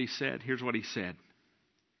off, you know what he said? Here's what he said.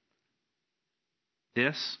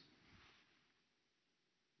 This,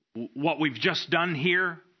 what we've just done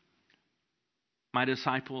here, my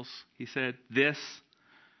disciples, he said, this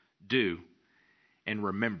do in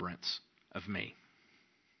remembrance of me.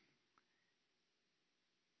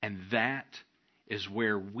 And that is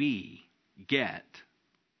where we get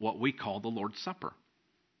what we call the Lord's Supper,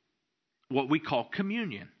 what we call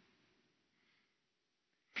communion.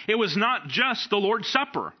 It was not just the Lord's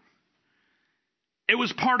Supper. It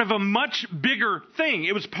was part of a much bigger thing.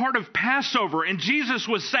 It was part of Passover. And Jesus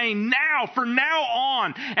was saying, now, from now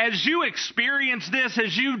on, as you experience this,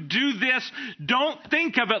 as you do this, don't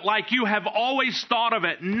think of it like you have always thought of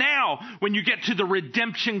it. Now, when you get to the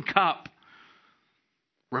redemption cup,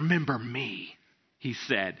 remember me, he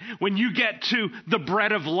said. When you get to the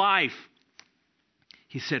bread of life,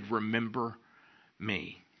 he said, remember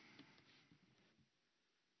me.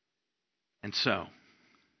 And so,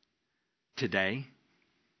 today,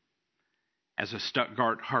 as a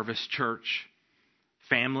Stuttgart Harvest Church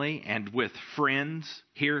family and with friends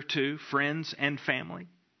here too, friends and family,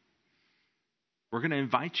 we're going to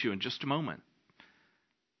invite you in just a moment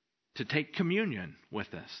to take communion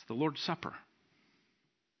with us, the Lord's Supper.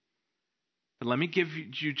 But let me give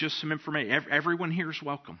you just some information. Everyone here is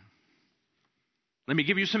welcome. Let me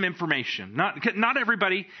give you some information. Not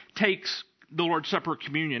everybody takes the Lord's Supper,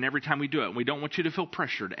 communion, every time we do it. We don't want you to feel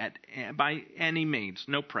pressured by any means.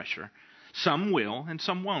 No pressure. Some will and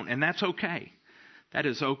some won't, and that's okay. That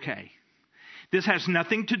is okay. This has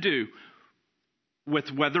nothing to do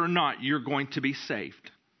with whether or not you're going to be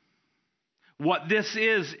saved. What this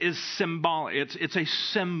is symbolic. It's a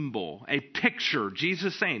symbol, a picture.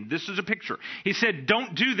 Jesus saying, this is a picture. He said,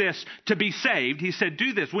 don't do this to be saved. He said,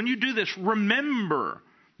 do this. When you do this, remember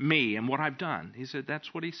me and what I've done. He said,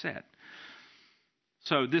 that's what he said.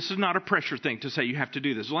 So this is not a pressure thing to say you have to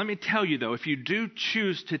do this. Let me tell you, though, if you do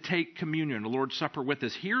choose to take communion, the Lord's Supper with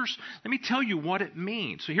us, let me tell you what it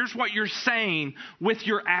means. So here's what you're saying with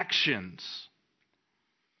your actions.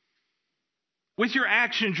 With your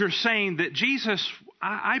actions, you're saying that Jesus,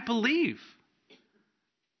 I believe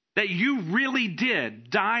that you really did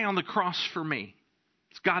die on the cross for me.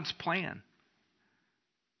 It's God's plan.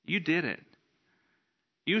 You did it.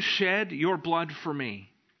 You shed your blood for me.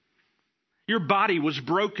 Your body was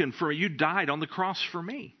broken for me. You died on the cross for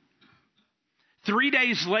me. 3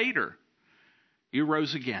 days later, you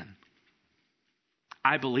rose again.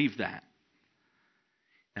 I believe that.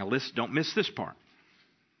 Now listen, don't miss this part.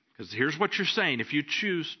 Because here's what you're saying. If you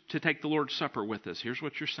choose to take the Lord's Supper with us, here's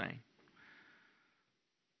what you're saying.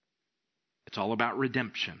 It's all about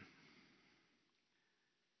redemption.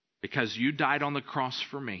 Because you died on the cross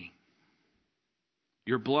for me.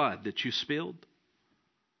 Your blood that you spilled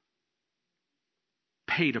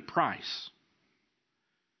paid a price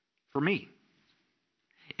for me.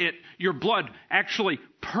 Your blood actually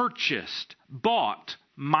bought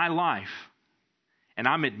my life. And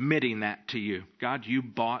I'm admitting that to you. God,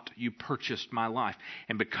 you purchased my life.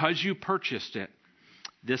 And because you purchased it,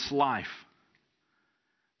 this life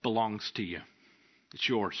belongs to you. It's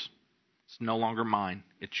yours. It's no longer mine.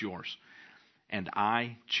 It's yours. And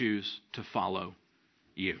I choose to follow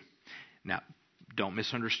you. Now, don't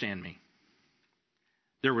misunderstand me.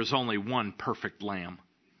 There was only one perfect lamb.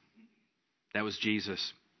 That was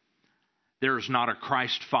Jesus. There is not a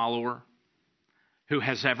Christ follower who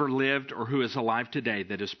has ever lived or who is alive today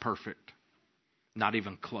that is perfect. Not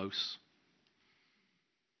even close.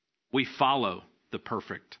 We follow the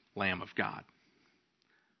perfect Lamb of God.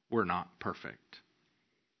 We're not perfect.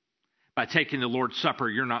 By taking the Lord's Supper,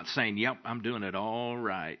 you're not saying, yep, I'm doing it all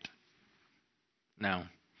right. No.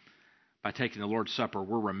 By taking the Lord's Supper,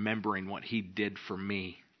 we're remembering what He did for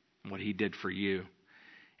me and what He did for you.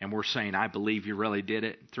 And we're saying, I believe you really did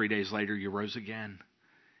it. 3 days later, you rose again.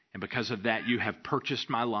 And because of that, you have purchased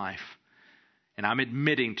my life. And I'm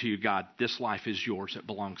admitting to you, God, this life is yours. It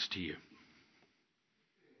belongs to you.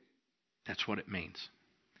 That's what it means.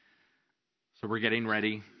 So we're getting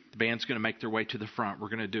ready. The band's going to make their way to the front. We're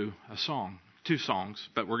going to do a song, 2 songs.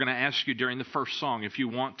 But we're going to ask you during the first song, if you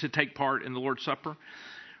want to take part in the Lord's Supper,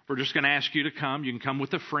 we're just going to ask you to come. You can come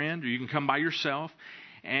with a friend or you can come by yourself.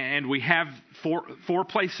 And we have four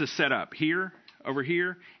places set up here, over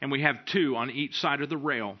here, and we have 2 on each side of the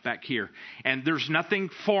rail back here. And there's nothing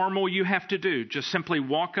formal you have to do. Just simply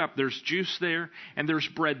walk up. There's juice there and there's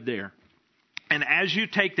bread there. And as you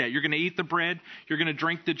take that, you're going to eat the bread, you're going to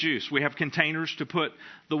drink the juice. We have containers to put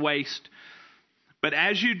the waste. But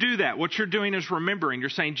as you do that, what you're doing is remembering. You're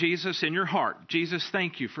saying, Jesus, in your heart, Jesus,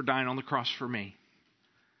 thank you for dying on the cross for me.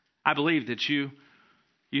 I believe that you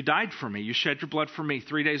died for me. You shed your blood for me.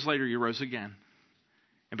 3 days later, you rose again.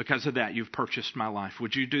 And because of that, you've purchased my life.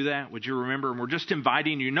 Would you do that? Would you remember? And we're just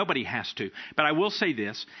inviting you. Nobody has to. But I will say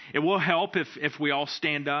this. It will help if we all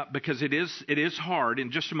stand up, because it is hard. In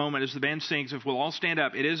just a moment, as the band sings, if we'll all stand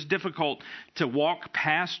up, it is difficult to walk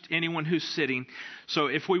past anyone who's sitting. So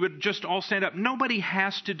if we would just all stand up. Nobody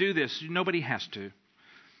has to do this. Nobody has to.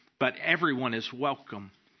 But everyone is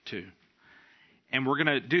welcome to. And we're going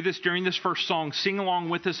to do this during this first song. Sing along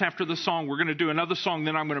with us after the song. We're going to do another song,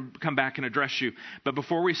 then I'm going to come back and address you. But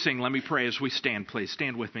before we sing, let me pray as we stand, please.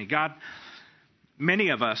 Stand with me. God, many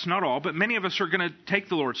of us, not all, but many of us are going to take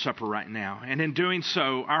the Lord's Supper right now. And in doing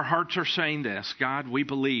so, our hearts are saying this: God, we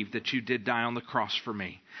believe that you did die on the cross for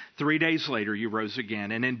me. 3 days later, you rose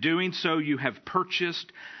again. And in doing so, you have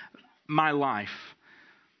purchased my life.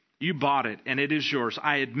 You bought it, and it is yours.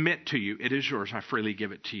 I admit to you, it is yours. I freely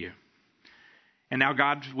give it to you. And now,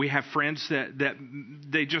 God, we have friends that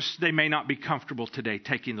they may not be comfortable today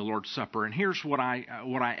taking the Lord's Supper. And here's what I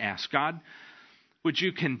ask. God, would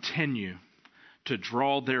you continue to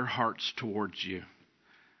draw their hearts towards you?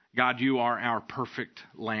 God, you are our perfect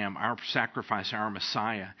Lamb, our sacrifice, our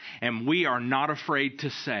Messiah. And we are not afraid to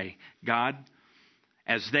say, God,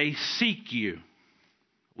 as they seek you,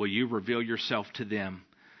 will you reveal yourself to them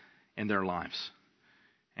in their lives?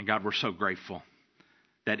 And God, we're so grateful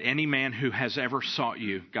that any man who has ever sought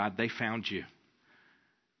you, God, they found you.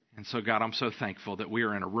 And so, God, I'm so thankful that we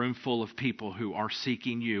are in a room full of people who are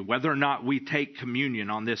seeking you. Whether or not we take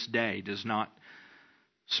communion on this day does not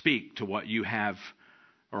speak to what you have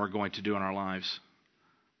or are going to do in our lives.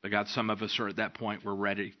 But, God, some of us are at that point. We're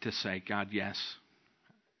ready to say, God, yes,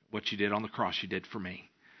 what you did on the cross, you did for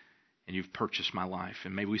me. And you've purchased my life.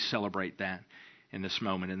 And may we celebrate that in this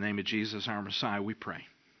moment. In the name of Jesus, our Messiah, we pray.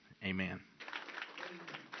 Amen.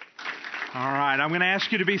 All right, I'm going to ask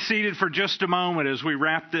you to be seated for just a moment as we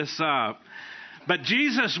wrap this up. But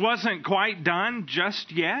Jesus wasn't quite done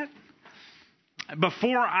just yet.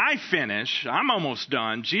 Before I finish, I'm almost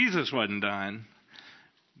done. Jesus wasn't done.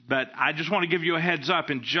 But I just want to give you a heads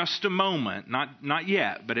up in just a moment, not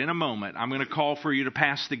yet, but in a moment, I'm going to call for you to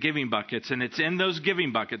pass the giving buckets. And it's in those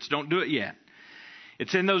giving buckets. Don't do it yet.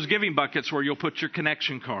 It's in those giving buckets where you'll put your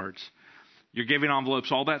connection cards. Your giving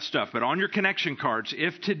envelopes, all that stuff. But on your connection cards,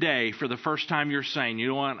 if today, for the first time, you're saying, you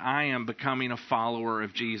know what, I am becoming a follower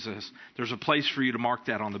of Jesus, there's a place for you to mark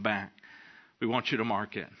that on the back. We want you to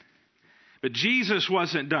mark it. But Jesus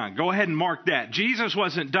wasn't done. Go ahead and mark that. Jesus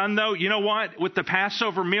wasn't done, though. You know what? With the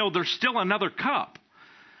Passover meal, there's still another cup.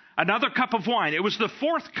 Another cup of wine. It was the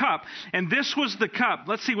 4th cup, and this was the cup.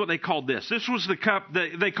 Let's see what they called this. This was the cup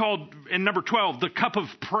that they called, in number 12, the cup of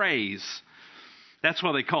praise. That's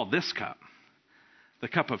what they called this cup. The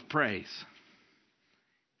cup of praise.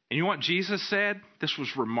 And you know what Jesus said? This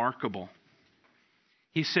was remarkable.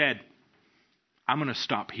 He said, I'm going to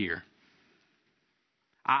stop here.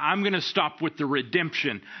 I'm going to stop with the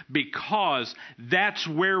redemption, because that's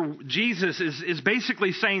where Jesus is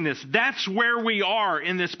basically saying this. That's where we are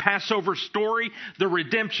in this Passover story, the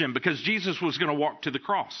redemption, because Jesus was going to walk to the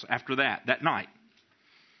cross after that night.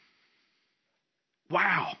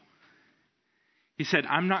 Wow. He said,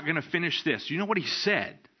 I'm not going to finish this. You know what he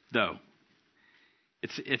said, though?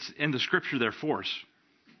 It's in the scripture there for us.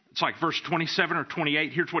 It's like verse 27 or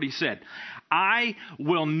 28. Here's what he said. I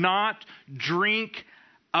will not drink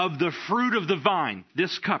of the fruit of the vine,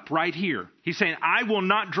 this cup right here. He's saying, I will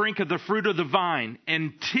not drink of the fruit of the vine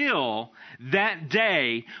until that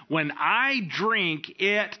day when I drink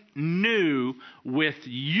it new with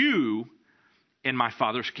you in my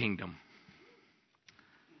Father's kingdom.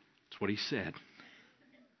 That's what he said.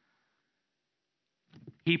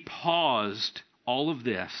 He paused all of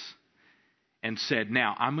this and said,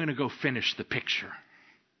 now I'm going to go finish the picture.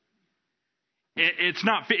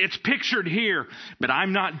 It's pictured here, but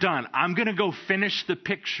I'm not done. I'm going to go finish the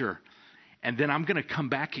picture, and then I'm going to come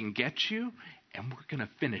back and get you, and we're going to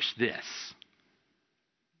finish this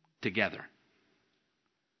together.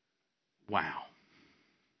 Wow.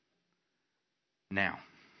 Now,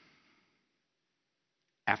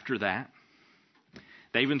 after that,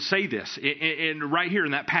 they even say this right here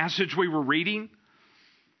in that passage we were reading.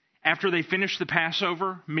 After they finished the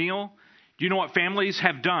Passover meal, do you know what families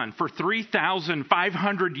have done? For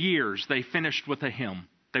 3,500 years, they finished with a hymn.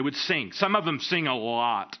 They would sing. Some of them sing a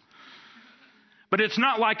lot. But it's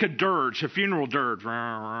not like a dirge, a funeral dirge.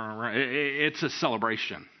 It's a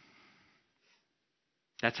celebration.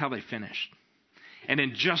 That's how they finished. And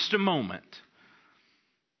in just a moment,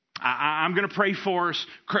 I'm going to pray for us.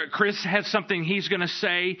 Chris has something he's going to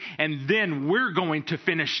say, and then we're going to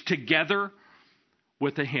finish together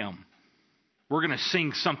with a hymn. We're going to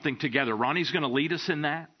sing something together. Ronnie's going to lead us in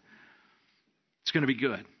that. It's going to be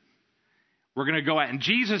good. We're going to go out. And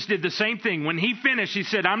Jesus did the same thing. When he finished, he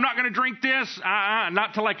said, I'm not going to drink this.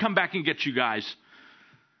 Not till I come back and get you guys.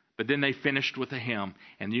 But then they finished with a hymn.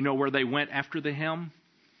 And you know where they went after the hymn?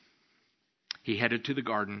 He headed to the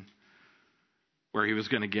garden where he was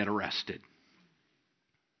going to get arrested.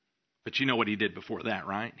 But you know what he did before that,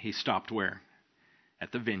 right? He stopped where?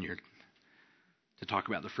 At the vineyard to talk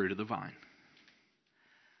about the fruit of the vine.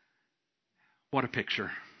 What a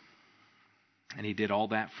picture. And he did all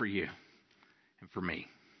that for you and for me.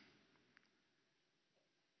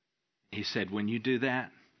 He said, when you do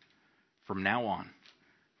that, from now on,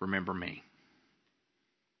 remember me.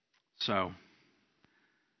 So,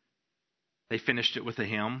 they finished it with a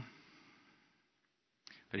hymn.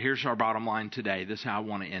 But here's our bottom line today. This is how I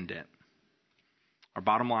want to end it. Our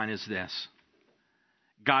bottom line is this.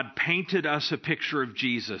 God painted us a picture of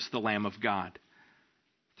Jesus, the Lamb of God,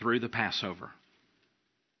 through the Passover.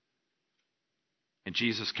 And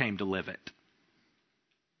Jesus came to live it.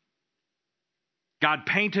 God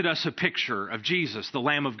painted us a picture of Jesus, the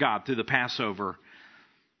Lamb of God, through the Passover.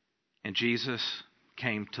 And Jesus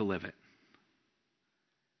came to live it.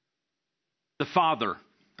 The father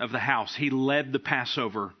of the house, he led the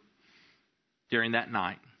Passover during that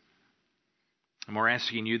night. And we're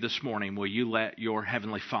asking you this morning, will you let your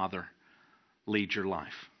Heavenly Father lead your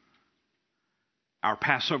life? Our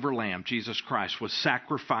Passover lamb, Jesus Christ, was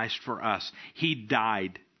sacrificed for us. He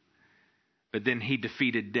died, but then he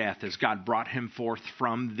defeated death as God brought him forth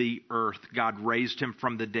from the earth. God raised him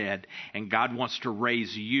from the dead, and God wants to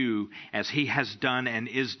raise you, as he has done and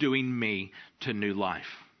is doing me, to new life.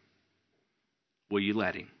 Will you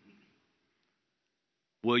let him?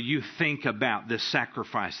 Will you think about this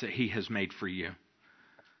sacrifice that he has made for you?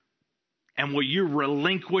 And will you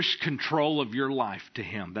relinquish control of your life to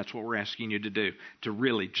him? That's what we're asking you to do, to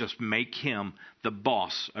really just make him the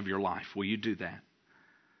boss of your life. Will you do that?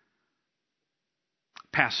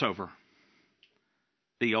 Passover.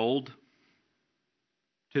 The old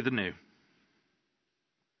to the new.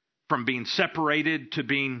 From being separated to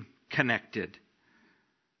being connected.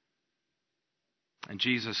 And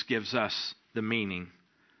Jesus gives us the meaning.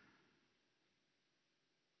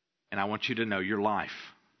 And I want you to know your life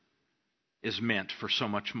is meant for so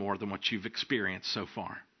much more than what you've experienced so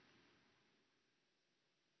far.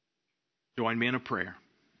 Join me in a prayer.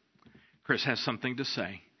 Chris has something to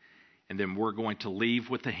say, and then we're going to leave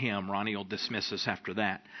with the hymn. Ronnie will dismiss us after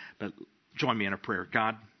that, but join me in a prayer.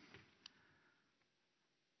 God,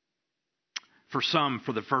 for some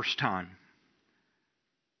for the first time,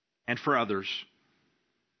 and for others,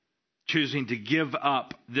 choosing to give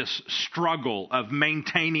up this struggle of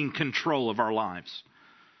maintaining control of our lives.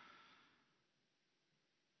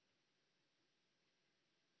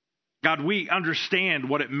 God, we understand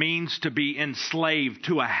what it means to be enslaved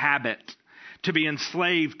to a habit, to be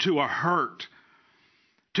enslaved to a hurt,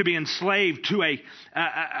 to be enslaved to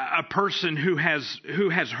a person who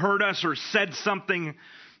has hurt us or said something.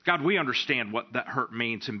 God, we understand what that hurt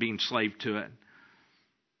means and being enslaved to it.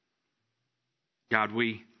 God,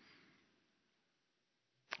 we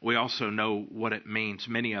also know what it means,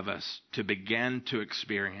 many of us, to begin to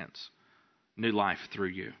experience new life through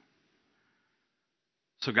you.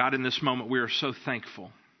 So God, in this moment, we are so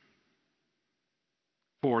thankful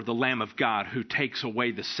for the Lamb of God who takes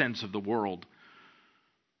away the sins of the world.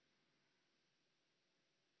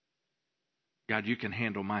 God, you can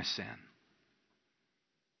handle my sin.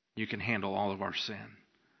 You can handle all of our sin.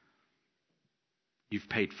 You've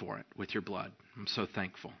paid for it with your blood. I'm so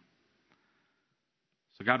thankful.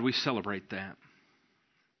 So God, we celebrate that.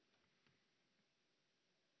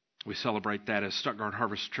 We celebrate that as Stuttgart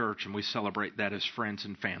Harvest Church, and we celebrate that as friends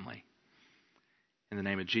and family. In the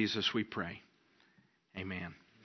name of Jesus we pray. Amen.